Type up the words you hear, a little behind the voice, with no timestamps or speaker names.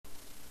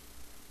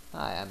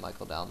Hi, I'm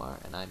Michael Delmar,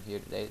 and I'm here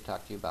today to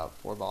talk to you about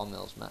 4-ball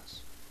Mills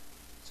Mess.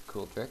 It's a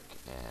cool trick,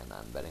 and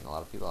I'm betting a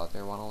lot of people out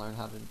there want to learn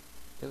how to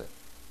do it.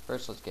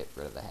 First, let's get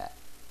rid of the hat.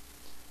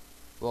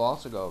 We'll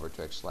also go over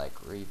tricks like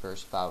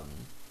reverse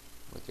fountain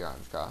with your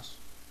arms crossed,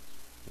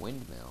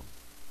 windmill,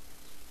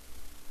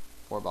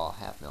 4-ball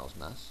half Mills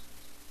Mess,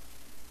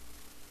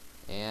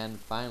 and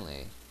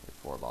finally,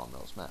 your 4-ball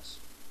Mills Mess.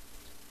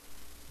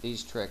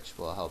 These tricks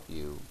will help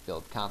you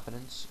build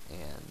confidence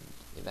and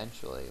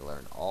eventually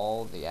learn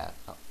all the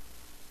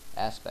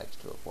aspects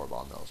to a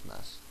 4-ball Mills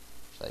Mess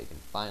so that you can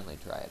finally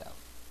try it out.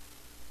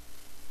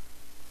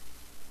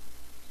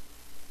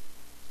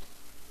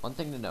 One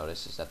thing to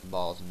notice is that the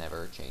balls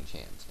never change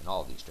hands in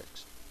all of these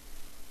tricks.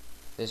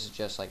 This is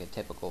just like a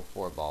typical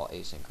 4-ball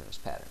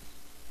asynchronous pattern.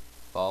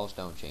 Balls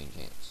don't change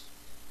hands.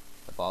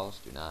 The balls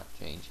do not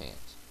change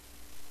hands.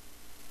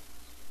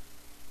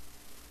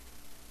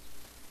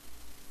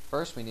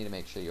 First, we need to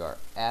make sure you are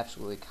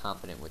absolutely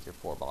confident with your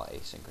 4-ball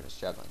asynchronous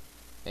juggling.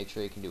 Make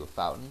sure you can do a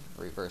fountain,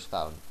 a reverse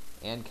fountain,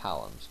 and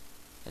columns,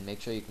 and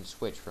make sure you can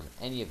switch from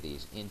any of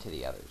these into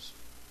the others.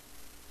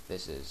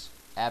 This is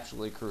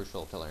absolutely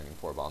crucial to learning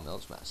 4-ball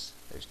Mills Mess.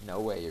 There's no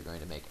way you're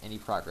going to make any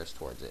progress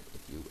towards it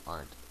if you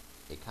aren't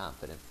a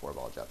confident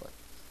 4-ball juggler.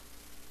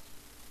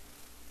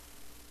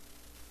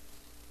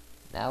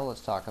 Now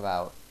let's talk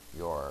about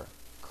your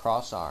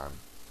cross-arm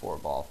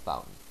 4-ball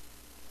fountain.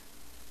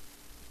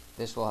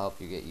 This will help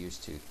you get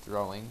used to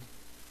throwing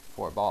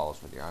 4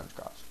 balls with your arms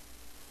crossed,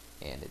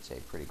 and it's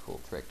a pretty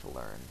cool trick to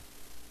learn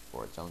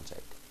for its own sake.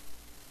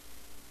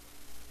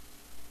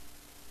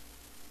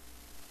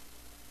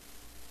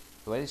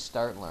 The way to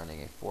start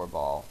learning a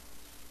 4-ball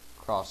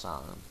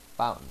cross-arm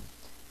fountain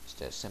is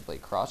to simply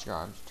cross your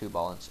arms, 2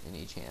 balls in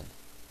each hand,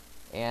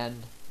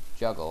 and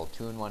juggle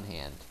 2 in one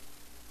hand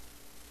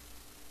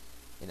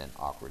in an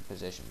awkward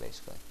position,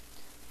 basically.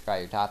 Try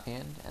your top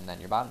hand and then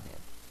your bottom hand.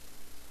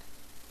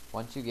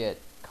 Once you get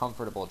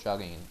comfortable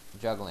juggling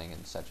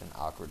in such an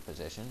awkward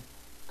position,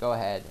 go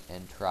ahead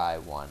and try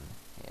one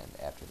hand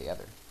after the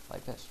other,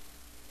 like this.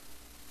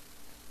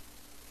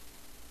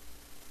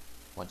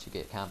 Once you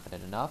get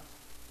confident enough,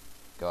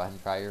 go ahead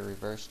and try your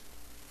reversed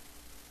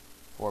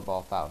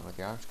 4-ball fountain with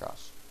your arms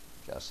crossed,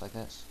 just like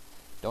this.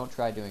 Don't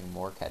try doing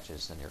more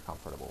catches than you're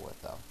comfortable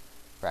with, though.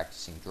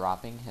 Practicing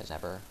dropping has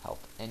never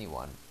helped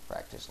anyone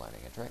practice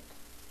learning a trick.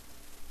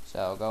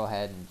 So go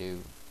ahead and do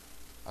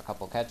a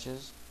couple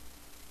catches,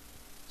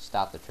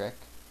 stop the trick,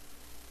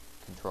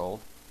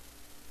 controlled,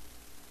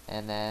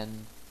 and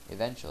then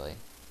eventually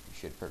you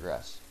should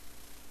progress.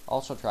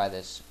 Also try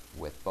this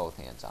with both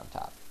hands on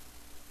top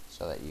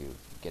so that you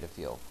get a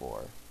feel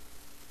for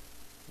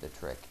the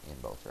trick in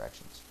both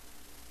directions.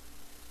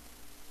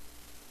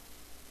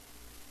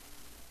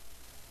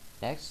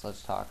 Next,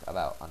 let's talk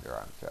about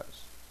underarm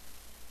throws.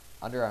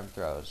 Underarm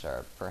throws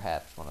are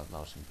perhaps one of the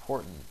most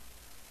important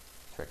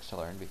tricks to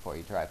learn before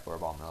you try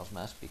 4-ball Mills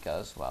Mess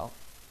because, well,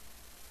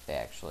 they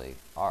actually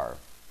are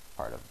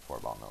part of a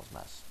 4-ball Mills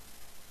Mess.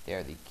 They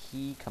are the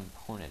key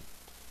component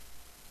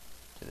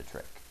to the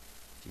trick.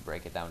 If you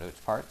break it down to its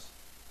parts,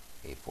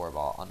 a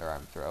 4-ball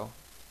underarm throw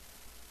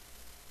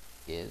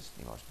is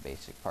the most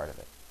basic part of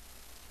it.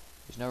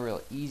 There's no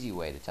real easy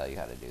way to tell you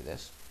how to do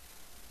this,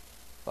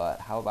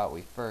 but how about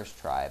we first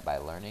try by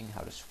learning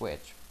how to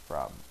switch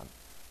from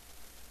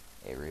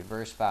a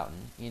reverse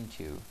fountain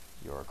into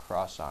your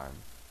cross-arm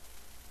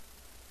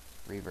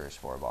reverse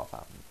 4-ball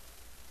fountain.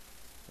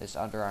 This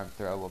underarm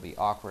throw will be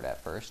awkward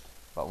at first,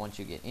 but once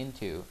you get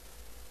into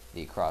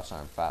the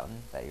cross-arm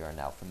fountain that you are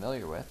now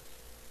familiar with,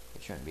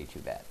 it shouldn't be too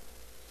bad.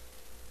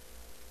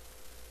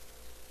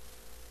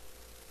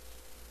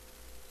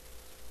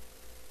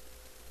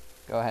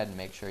 Go ahead and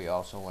make sure you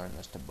also learn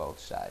this to both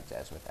sides,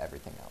 as with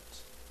everything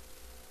else.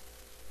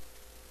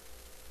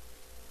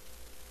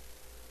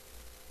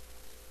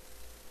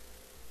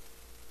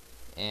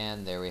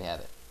 And there we have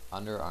it,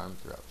 underarm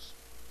throws.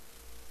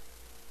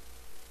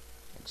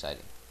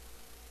 Exciting.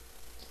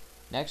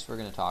 Next, we're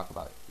going to talk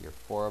about your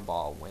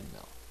 4-ball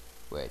windmill,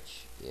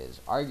 which is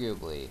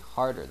arguably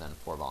harder than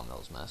 4-ball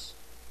Mills Mess.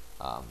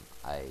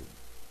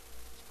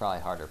 It's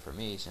probably harder for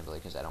me simply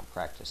because I don't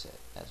practice it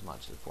as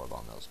much as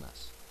 4-ball Mills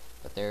Mess.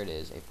 But there it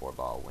is, a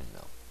 4-ball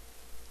windmill.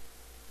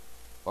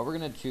 What we're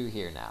going to do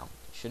here now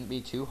shouldn't be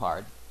too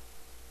hard.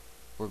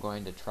 We're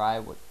going to try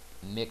with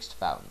mixed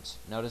fountains.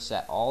 Notice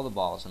that all the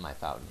balls in my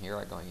fountain here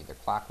are going either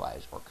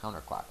clockwise or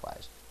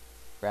counterclockwise,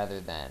 rather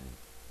than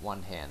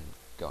one hand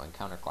going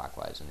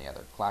counterclockwise and the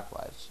other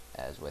clockwise,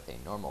 as with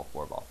a normal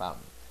 4-ball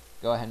fountain.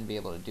 Go ahead and be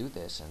able to do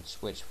this and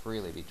switch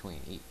freely between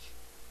each.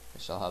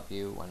 This will help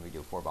you when we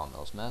do 4-ball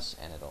Mills Mess,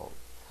 and it'll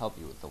help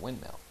you with the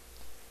windmill.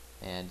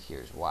 And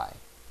here's why.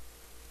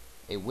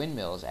 A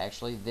windmill is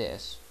actually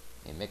this,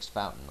 a mixed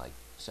fountain like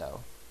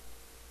so,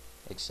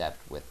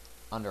 except with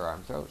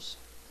underarm throws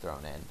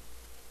thrown in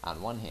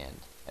on one hand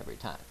every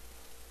time.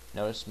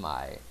 Notice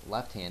my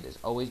left hand is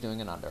always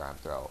doing an underarm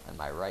throw, and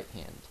my right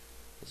hand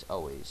is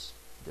always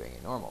doing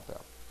a normal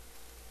throw.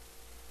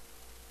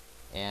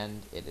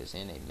 And it is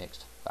in a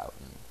mixed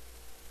fountain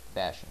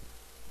fashion,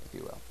 if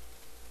you will.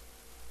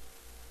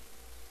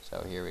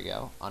 So here we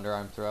go,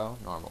 underarm throw,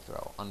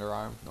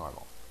 underarm,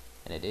 normal.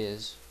 And it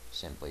is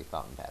simply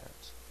fountain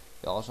patterns.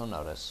 You'll also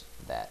notice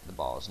that the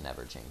balls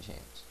never change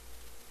hands.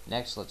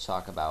 Next, let's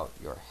talk about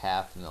your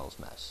half mills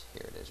mess.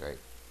 Here it is right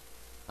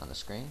on the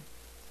screen.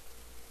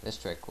 This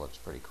trick looks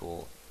pretty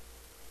cool.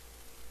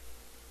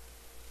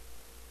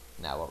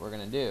 Now what we're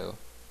going to do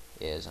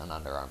is an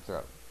underarm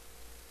throw.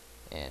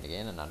 And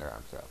again, an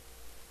underarm throw.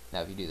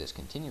 Now if you do this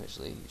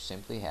continuously, you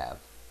simply have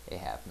a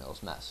half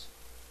mills mess.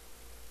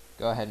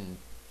 Go ahead and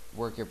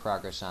work your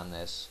progress on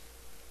this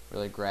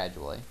really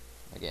gradually.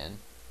 Again,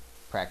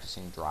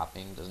 practicing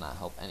dropping does not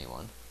help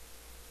anyone.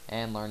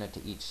 And learn it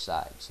to each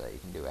side so that you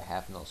can do a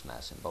half mills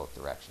mess in both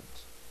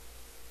directions.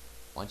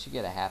 Once you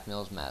get a half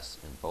mills mess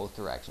in both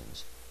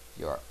directions,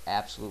 you are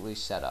absolutely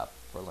set up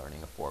for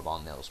learning a 4-ball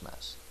mills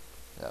mess.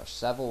 There are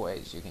several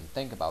ways you can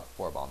think about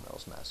the 4-ball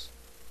mills mess.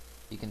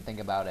 You can think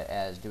about it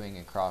as doing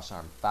a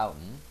cross-arm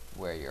fountain,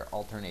 where you're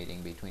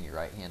alternating between your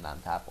right hand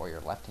on top or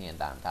your left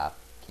hand on top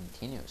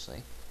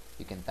continuously.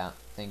 You can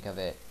think of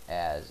it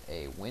as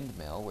a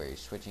windmill, where you're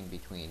switching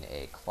between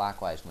a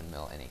clockwise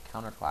windmill and a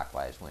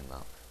counterclockwise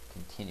windmill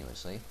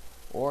continuously.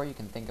 Or you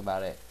can think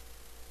about it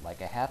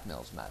like a half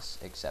mills mess,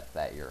 except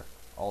that you're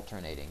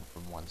alternating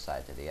from one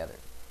side to the other.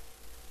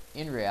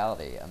 In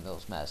reality, a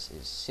mills mess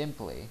is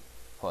simply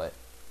put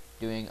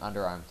doing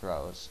underarm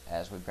throws,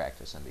 as we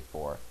practiced them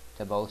before,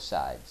 to both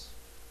sides,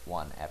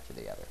 one after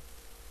the other.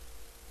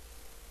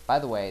 By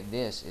the way,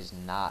 this is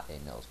not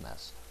a mills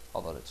mess,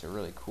 although it's a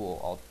really cool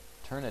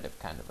alternative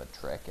kind of a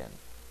trick, and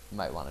you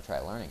might want to try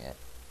learning it.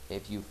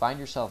 If you find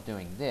yourself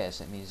doing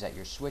this, it means that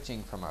you're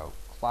switching from a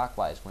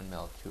clockwise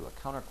windmill to a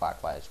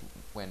counterclockwise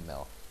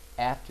windmill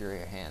after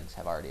your hands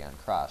have already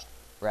uncrossed,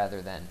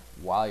 rather than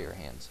while your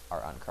hands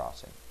are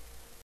uncrossing.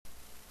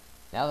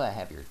 Now that I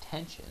have your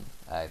attention,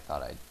 I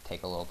thought I'd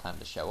take a little time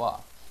to show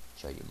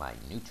you my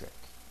new trick,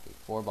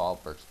 a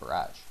 4-ball Burke's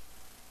Barrage.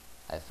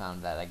 I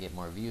found that I get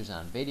more views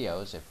on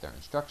videos if they're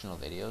instructional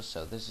videos,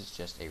 so this is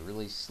just a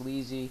really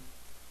sleazy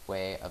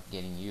way of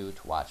getting you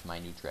to watch my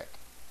new trick.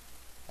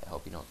 I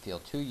hope you don't feel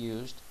too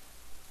used,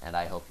 and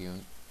I hope you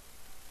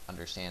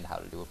understand how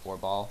to do a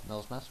 4-ball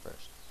mills mess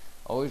first.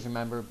 Always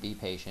remember, be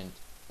patient.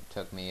 It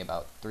took me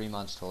about 3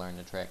 months to learn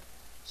the trick,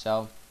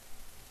 so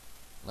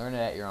learn it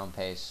at your own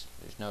pace.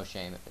 There's no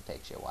shame if it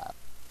takes you a while.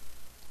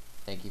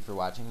 Thank you for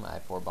watching my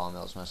 4-ball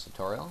mills mess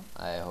tutorial.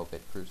 I hope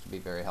it proves to be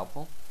very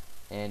helpful.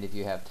 And if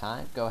you have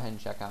time, go ahead and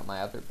check out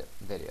my other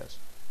videos.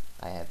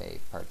 I have a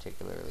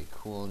particularly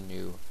cool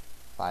new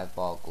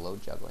 5-ball glow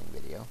juggling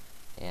video,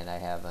 and I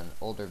have an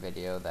older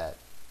video that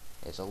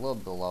is a little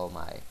below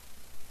my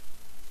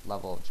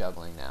level of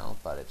juggling now,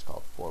 but it's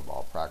called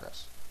 4-ball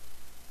progress.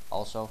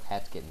 Also,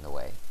 hats get in the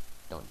way.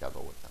 Don't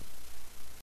juggle with them.